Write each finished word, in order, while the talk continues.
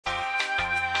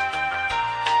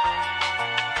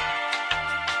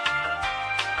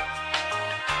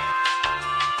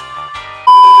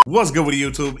What's good with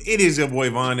YouTube? It is your boy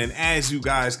Vaughn, and as you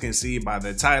guys can see by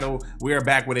the title, we are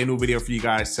back with a new video for you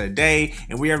guys today,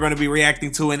 and we are going to be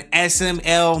reacting to an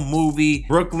SML movie,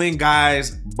 Brooklyn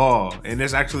Guys Ball. And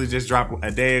this actually just dropped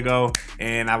a day ago,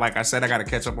 and like I said, I got to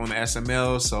catch up on the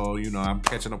SML, so you know, I'm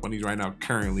catching up on these right now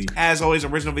currently. As always,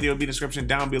 original video will be in the description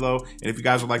down below, and if you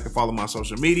guys would like to follow my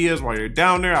social medias while you're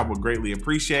down there, I would greatly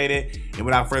appreciate it. And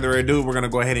without further ado, we're going to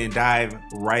go ahead and dive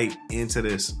right into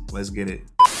this. Let's get it.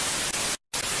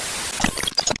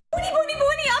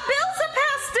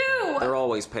 They're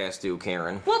always past due,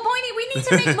 Karen. Well, Boydie, we need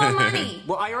to make more money.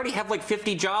 Well, I already have like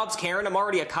 50 jobs, Karen. I'm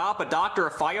already a cop, a doctor,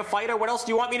 a firefighter. What else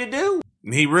do you want me to do?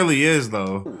 He really is,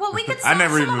 though. Well, we could sell I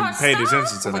never some even of our paid stuff.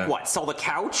 attention to that. Like what, sell the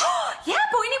couch? Yeah,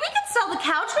 Boydie, we could sell the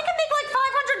couch. We could make like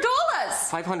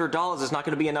 $500. $500 is not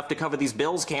going to be enough to cover these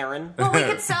bills, Karen. Well, we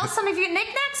could sell some of your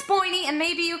knickknacks, Boydie, and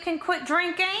maybe you can quit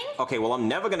drinking. Okay, well, I'm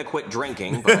never going to quit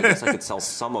drinking, but I guess I could sell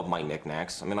some of my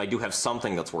knickknacks. I mean, I do have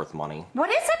something that's worth money. What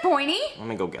is it, Boydie? Let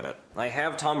me go get it. I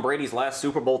have Tom Brady's last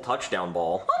Super Bowl touchdown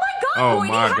ball. Oh my God, Oh Boydie,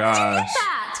 my how did you get gosh.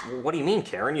 that? What do you mean,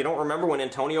 Karen? You don't remember when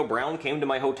Antonio Brown came to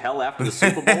my hotel after the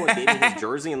Super Bowl and gave me his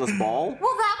jersey and this ball?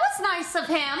 Well, that was nice of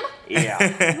him.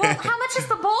 Yeah. Well, how much is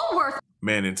the ball worth,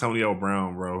 Man, Antonio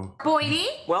Brown, bro. Boydie?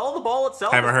 Well, the ball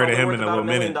itself Haven't is heard of probably him worth in a about little $1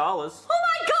 million. minute. Oh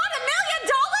my God, $1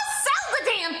 million? Sell the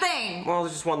damn thing. Well,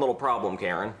 there's just one little problem,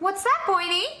 Karen. What's that,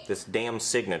 Boydie? This damn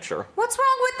signature. What's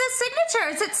wrong with this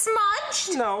signature? Is it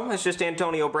smudged? No, it's just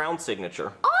Antonio Brown's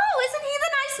signature. Oh, isn't he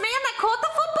the nice man that caught the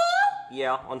football?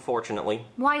 Yeah, unfortunately.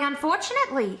 Why,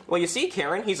 unfortunately? Well, you see,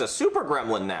 Karen, he's a super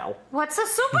gremlin now. What's a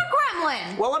super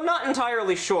gremlin? Well, I'm not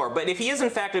entirely sure, but if he is in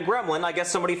fact a gremlin, I guess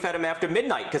somebody fed him after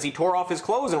midnight because he tore off his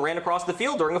clothes and ran across the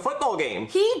field during a football game.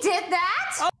 He did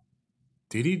that?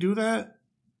 Did he do that?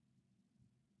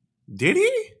 Did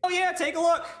he? Oh yeah, take a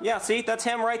look. Yeah, see, that's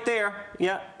him right there.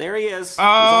 Yeah, there he is. He's on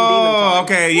Oh, Demon Time.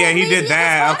 okay, yeah, he Well, maybe did it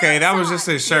that. was Okay, that was inside. just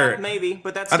his Yeah, shirt. maybe,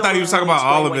 but that's I thought he was talking about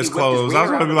all of his clothes. I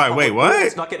was gonna be like, wait, what?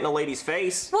 Snuck it in a lady's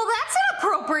face. Well, that's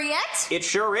inappropriate. It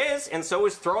sure is, and so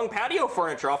is throwing patio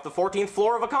furniture off the 14th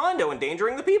floor of a condo,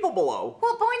 endangering the people below.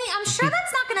 Well, Boydie, I'm sure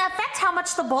that's not going to affect how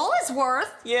much the ball is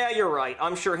worth. Yeah, you're right.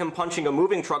 I'm sure him punching a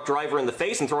moving truck driver in the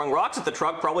face and throwing rocks at the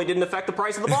truck probably didn't affect the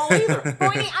price of the ball either.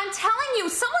 Boydie, I'm telling you,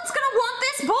 someone's going to want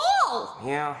this ball.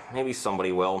 Yeah, maybe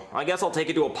somebody will. I guess I'll take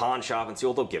it to a pawn shop and see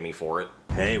what they'll give me for it.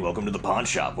 Hey, welcome to the pawn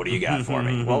shop. What do you got for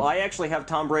me? Well, I actually have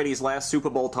Tom Brady's last Super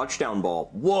Bowl touchdown ball.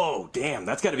 Whoa, damn,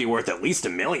 that's gotta be worth at least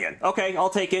 $1 million. Okay, I'll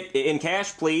take it. In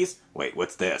cash, please. Wait,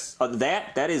 what's this?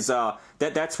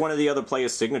 That's one of the other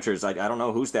players' signatures. I don't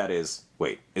know whose that is.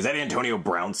 Wait, is that Antonio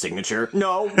Brown's signature?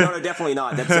 No, definitely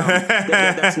not. That's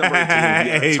that's number 18.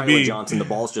 Yeah, that's Tyler AB. Johnson. The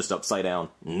ball's just upside down.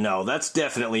 No, that's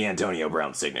definitely Antonio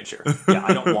Brown's signature. Yeah,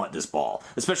 I don't want this ball.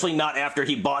 Especially not after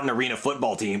he bought an arena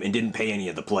football team and didn't pay any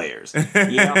of the players.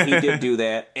 Yeah, he did do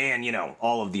that. And, you know,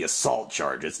 all of the assault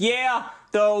charges. Yeah,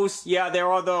 those. Yeah, there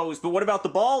are those. But what about the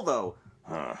ball, though?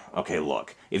 Okay,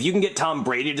 look. If you can get Tom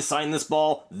Brady to sign this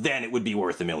ball, then it would be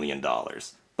worth $1 million.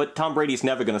 But Tom Brady's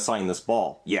never going to sign this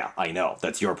ball. Yeah, I know.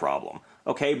 That's your problem.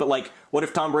 Okay, but like, what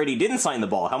if Tom Brady didn't sign the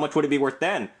ball? How much would it be worth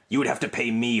then? You would have to pay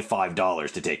me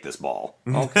 $5 to take this ball.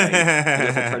 Okay, I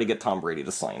guess I'll try to get Tom Brady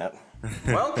to sign it.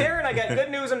 Well, Karen, I got good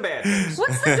news and bad news.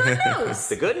 What's the good news?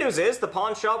 The good news is the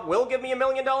pawn shop will give me $1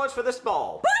 million for this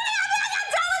ball.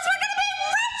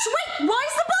 Wait, why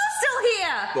is the ball still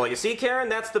here? Well, you see, Karen,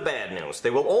 that's the bad news. They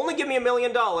will only give me $1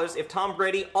 million if Tom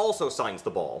Brady also signs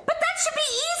the ball. But that should be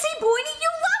easy, Boydie. You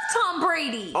love Tom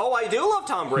Brady. Oh, I do love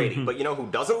Tom Brady, but you know who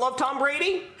doesn't love Tom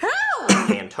Brady?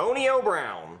 Who? Antonio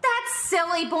Brown. That's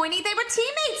silly, Boydie. They were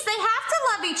teammates. They have to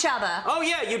love each other. Oh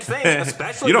yeah, you'd think,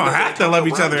 especially You don't because have to Antonio love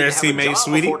each Brown other didn't as have a teammates, job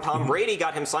sweetie. Before Tom Brady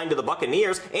got him signed to the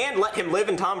Buccaneers and let him live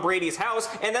in Tom Brady's house,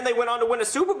 and then they went on to win a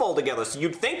Super Bowl together. So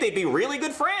you'd think they'd be really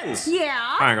good friends.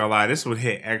 Yeah. I ain't gonna lie, this would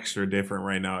hit extra different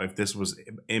right now if this was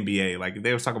NBA. Like, if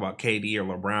they was talking about KD or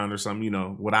LeBron or something, you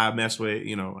know, would I mess with,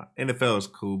 you know, NFL is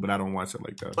cool, but I don't watch it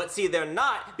like that. But see, they're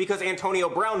not, because Antonio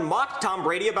Brown mocked Tom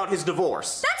Brady about his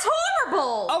divorce. That's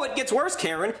horrible. Oh, it gets worse,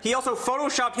 Karen. He also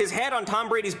photoshopped his head on Tom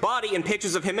Brady's body in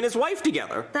pictures of him and his wife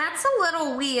together. That's a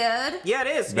little weird. Yeah, it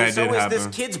is. That And so did is this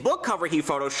happen. kid's book cover he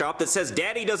photoshopped that says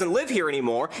Daddy doesn't live here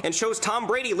anymore and shows Tom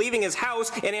Brady leaving his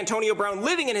house and Antonio Brown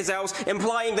living in his house,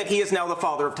 implying that he is now the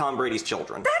father of Tom Brady's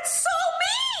children. That's so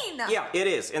mean. Yeah, it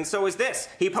is. And so is this.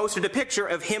 He posted a picture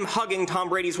of him hugging Tom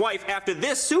Brady's wife after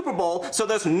this Super Bowl, so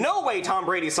there's no way Tom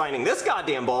Brady's signing this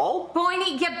goddamn ball.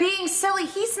 Boydie, you're being silly.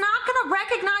 He's not going to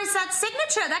recognize that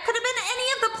signature. That could have been any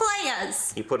of the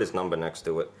players. He put his number next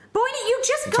to it. Boydie, you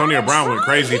just Antonio gotta Brown went try.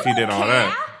 crazy if he don't did all care.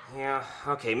 that. Yeah,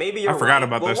 okay, maybe you're right. I forgot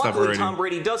about well, that stuff luckily, already. Tom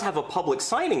Brady does have a public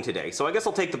signing today, so I guess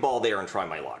I'll take the ball there and try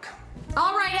my luck.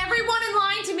 All right, everyone in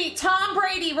line to meet Tom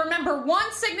Brady. Remember,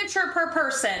 1 signature per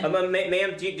person.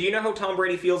 Ma'am, do you know how Tom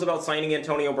Brady feels about signing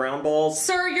Antonio Brown balls?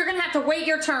 Sir, you're gonna have to wait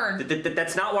your turn.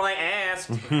 That's not what I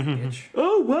asked. Bitch.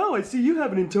 Oh, wow, I see you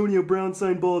have an Antonio Brown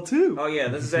signed ball, too. Oh, yeah,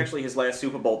 this is actually his last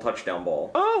Super Bowl touchdown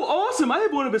ball. Oh, awesome, I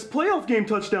have one of his playoff game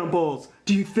touchdown balls.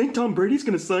 Do you think Tom Brady's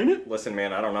gonna sign it? Listen,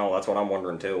 man, I don't know. That's what I'm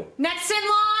wondering, too. Next in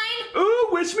line. Ooh,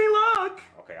 wish me luck.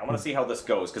 Okay, I want to see how this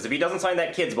goes, because if he doesn't sign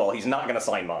that kid's ball, he's not going to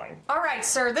sign mine. All right,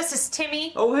 sir, this is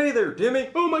Timmy. Oh, hey there, Timmy.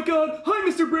 Oh my god, hi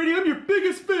Mr. Brady, I'm your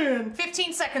biggest fan.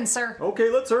 15 seconds, sir. Okay,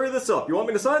 let's hurry this up. You want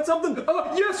me to sign something?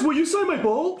 Yes, will you sign my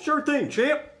ball? Sure thing,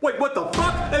 champ. Wait, what the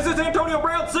fuck? Is this Antonio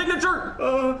Brown's signature?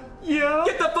 Yeah.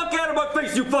 Get the fuck out of my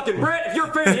face, you fucking brat! If you're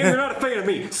a fan of him, you're not a fan of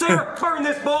me. Sarah, turn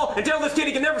this ball and tell this kid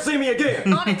he can never see me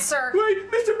again. On it, sir.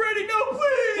 Wait, Mr. Brady, no,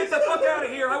 please! Get the fuck out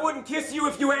of here. I wouldn't kiss you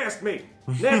if you asked me.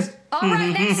 Next. All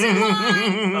right, next in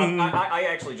line. I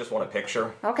actually just want a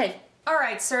picture. Okay. All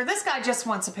right, sir, this guy just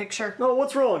wants a picture. Oh,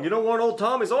 what's wrong? You don't want old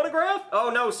Tommy's autograph? Oh,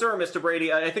 no, sir, Mr.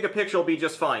 Brady. I think a picture will be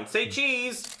just fine. Say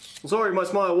cheese. Sorry, my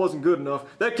smile wasn't good enough.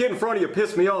 That kid in front of you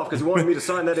pissed me off because he wanted me to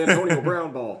sign that Antonio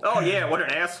Brown ball. Oh, yeah, what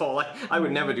an asshole. I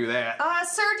would never do that.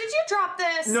 Sir, did you drop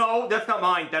this? No, that's not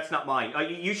mine. That's not mine.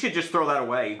 You should just throw that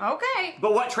away. Okay.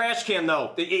 But what trash can,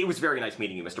 though? It was very nice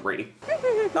meeting you, Mr. Brady.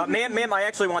 Ma'am, I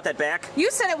actually want that back.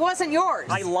 You said it wasn't yours.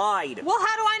 I lied. Well,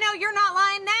 how do I know you're not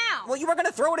lying now? Well, you were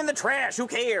gonna throw it in the trash. Who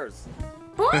cares?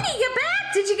 Boydie, you're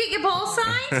back. Did you get your ball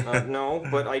signed? No,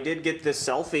 but I did get this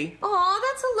selfie. Oh,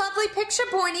 that's a lovely picture,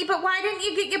 Boydie, but why didn't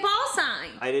you get your ball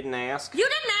signed? I didn't ask. You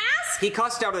didn't ask? He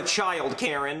cussed out a child,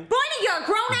 Karen. Boydie, you're a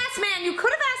grown-ass man. You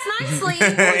could have asked nicely.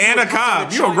 And a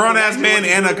cop. You a grown-ass man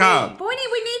and a cop.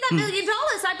 Boydie, we need that $1 million.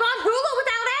 I bought Hulu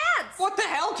without ads. What the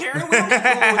hell, Karen? We don't have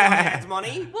Hulu without ads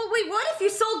money. Well, we would if you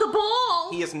sold the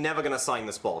ball. He is never gonna sign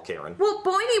this ball, Karen. Well,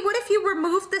 Boydie, what if you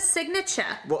removed the signature?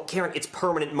 Well, Karen, it's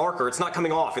permanent marker. It's not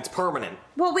coming off. It's permanent.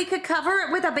 Well, we could cover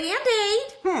it with a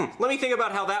Band-Aid. Let me think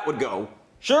about how that would go.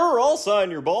 Sure, I'll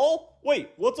sign your ball.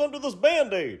 Wait, what's under this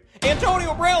Band-Aid?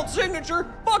 Antonio Brown's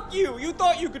signature? Fuck you! You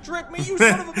thought you could trick me, you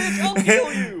son of a bitch! I'll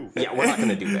kill you! Yeah, we're not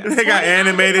gonna do that. They got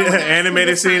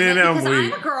animated scene in them. Because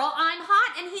I'm a girl, I'm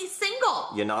hot, and he's single.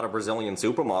 You're not a Brazilian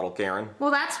supermodel, Karen.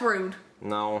 Well, that's rude.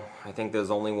 No, I think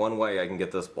there's only one way I can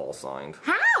get this ball signed.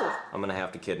 How? I'm gonna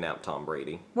have to kidnap Tom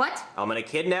Brady. What? I'm gonna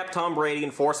kidnap Tom Brady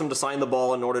and force him to sign the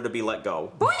ball in order to be let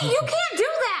go. Boydie, you can't do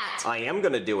that. I am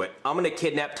gonna do it. I'm gonna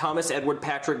kidnap Thomas Edward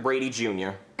Patrick Brady Jr.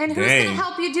 And who's Dang. gonna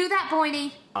help you do that,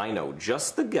 Boydie? I know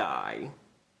just the guy.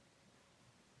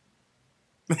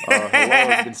 Hello,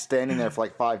 I've been standing there for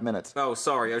like 5 minutes. Oh,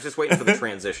 sorry, I was just waiting for the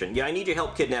transition. Yeah, I need your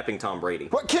help kidnapping Tom Brady.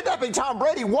 What, kidnapping Tom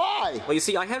Brady? Why? Well, you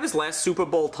see, I have his last Super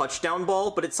Bowl touchdown ball,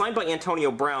 but it's signed by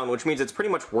Antonio Brown, which means it's pretty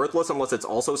much worthless unless it's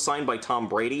also signed by Tom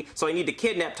Brady, so I need to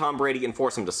kidnap Tom Brady and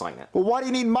force him to sign it. Well, why do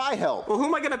you need my help? Well, who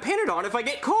am I gonna pin it on if I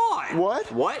get caught? What?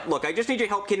 What? Look, I just need your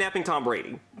help kidnapping Tom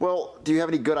Brady. Well, do you have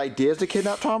any good ideas to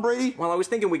kidnap Tom Brady? Well, I was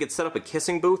thinking we could set up a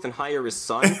kissing booth and hire his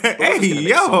son. But Hey, that's gonna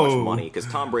make so yo. much money, because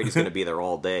Tom Brady's gonna be there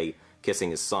all day, kissing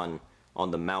his son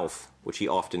on the mouth, which he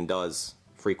often does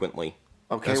frequently.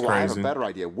 Okay, That's well, I have crazy. a better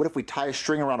idea. What if we tie a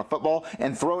string around a football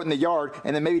and throw it in the yard,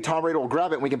 and then maybe Tom Brady will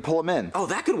grab it and we can pull him in? Oh,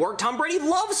 that could work. Tom Brady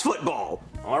loves football.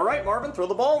 All right, Marvin, throw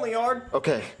the ball in the yard.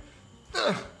 Okay.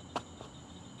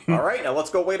 All right, now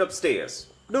let's go wait upstairs.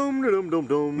 Dum dum dum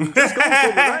dum. Just go for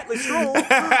the nightly stroll.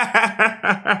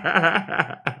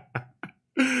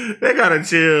 They gotta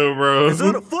chill, bro. Is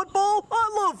that a football?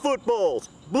 I love footballs!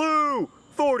 Blue,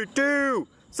 42,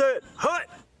 set, hut!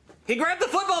 He grabbed the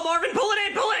football, Marvin. Pull it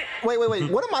in. Pull it.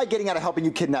 Wait. What am I getting out of helping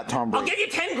you kidnap Tom I'll Brady? give you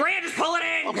 10 grand. Just pull it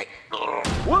in. Okay.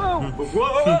 Whoa.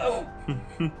 Whoa.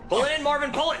 Pull it in,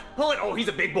 Marvin. Pull it. Pull it. Oh, he's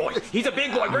a big boy. He's a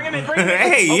big boy. Bring him in. Bring him in.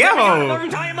 Hey, okay, yo. we got him, Marvin,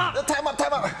 tie him up. Time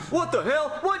up. What the hell?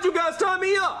 Why'd you guys tie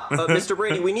me up? Mr.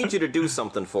 Brady, we need you to do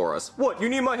something for us. What, you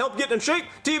need my help getting in shape?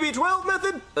 TB12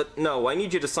 method? No, I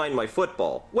need you to sign my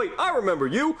football. Wait, I remember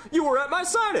you. You were at my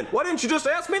signing. Why didn't you just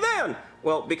ask me then?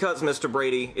 Well, because, Mr.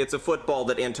 Brady, it's a football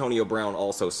that Antonio Brown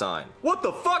also signed. What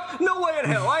the fuck? No way in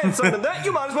hell. I ain't signing that.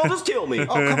 You might as well just kill me. Oh,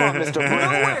 come on, Mr. No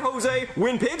Brady. way, Jose.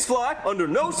 When pigs fly, under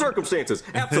no circumstances.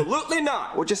 Absolutely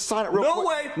not. Well, just sign it real No quick.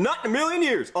 way, not in a million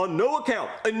years, on no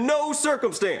account, in no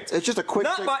circumstance. It's just a quick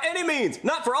Not thing. by any means,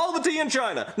 not for all the tea in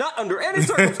China, not under any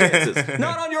circumstances,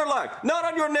 not on your life, not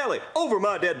on your Nelly, over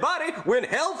my dead body, when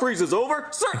hell freezes over,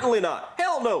 certainly not.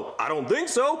 Hell no, I don't think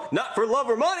so, not for love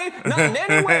or money, not in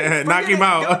any way. Knock Forget him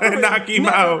out. Knock him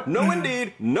out. No,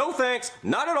 indeed. No thanks.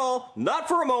 Not at all. Not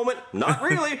for a moment. Not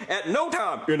really. At no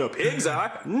time. In a pig's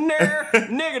eye. Nah.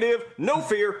 Negative. No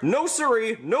fear. No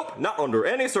siree. Nope. Not under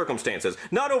any circumstances.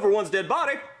 Not over one's dead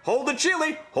body. Hold the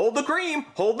chili. Hold the cream.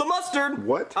 Hold the mustard.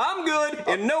 What? I'm good.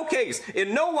 In no case.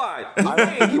 In no why. I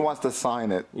don't think he wants to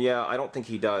sign it. Yeah, I don't think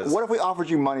he does. What if we offered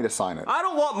you money to sign it? I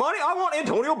don't want money. I want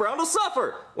Antonio Brown to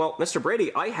suffer. Well, Mr.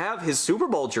 Brady, I have his Super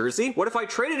Bowl jersey. What if I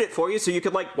traded it for you so you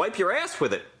could, like, wipe your ass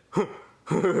with it?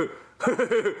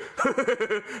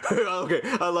 Okay,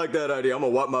 I like that idea. I'm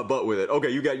gonna wipe my butt with it.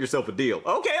 Okay, you got yourself a deal.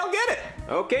 Okay, I'll get it.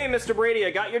 Okay, Mr. Brady, I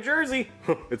got your jersey.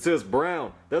 It says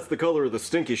brown. That's the color of the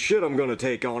stinky shit I'm gonna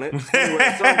take on it. Anyway,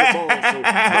 I signed the ball, so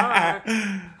bye.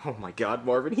 Oh my God,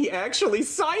 Marvin, he actually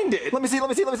signed it. Let me see.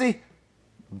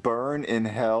 Burn in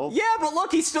hell? Yeah, but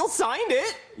look, he still signed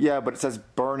it. Yeah, but it says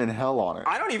burn in hell on it.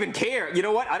 I don't even care. You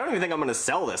know what? I don't even think I'm gonna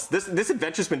sell this. This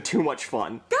adventure's been too much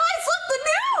fun. Guys, look, the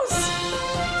news!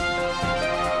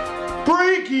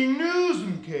 Breaking news,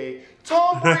 MK.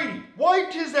 Tom Brady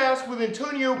wiped his ass with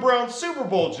Antonio Brown's Super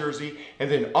Bowl jersey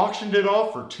and then auctioned it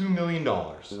off for $2 million.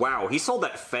 Wow, he sold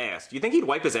that fast. You think he'd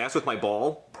wipe his ass with my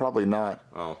ball? Probably not.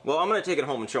 Oh, well, I'm gonna take it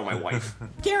home and show my wife.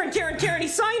 Karen, he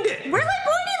signed it! Really,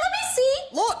 Boydie? Let me see.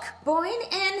 Look! Born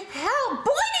in hell. Boydie,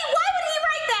 why would he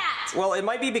write that? Well, it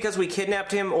might be because we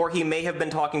kidnapped him, or he may have been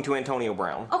talking to Antonio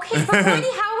Brown. Okay, but Boydie,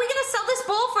 how are we gonna sell this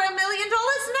ball for $1 million now?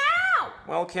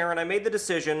 Well, Karen, I made the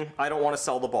decision. I don't want to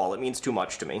sell the ball. It means too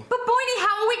much to me. But Boydie,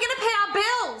 how are we gonna pay our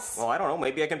bills? Well, I don't know.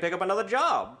 Maybe I can pick up another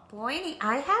job. Boydie,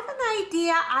 I have an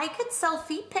idea. I could sell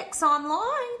feet pics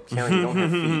online. Karen, you don't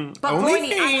have feet. But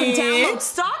Boydie, I can download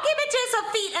stock images of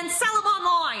feet and sell them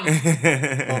online.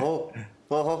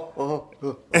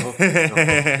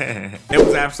 It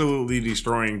was absolutely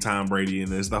destroying Tom Brady in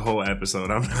this, the whole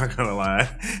episode. I'm not gonna lie.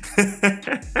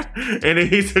 And then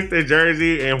he took the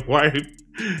jersey and wiped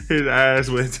his ass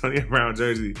with Antonio Brown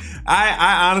jersey.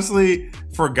 I honestly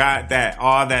forgot that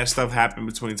all that stuff happened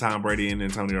between Tom Brady and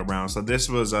Antonio Brown. So this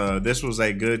was a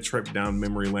good trip down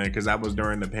memory lane because that was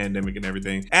during the pandemic and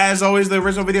everything. As always, the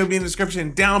original video will be in the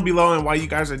description down below. And while you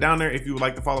guys are down there, if you would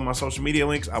like to follow my social media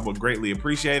links, I would greatly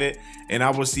appreciate it. And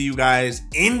I will see you guys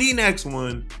in the next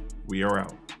one. We are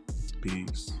out.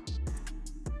 Peace.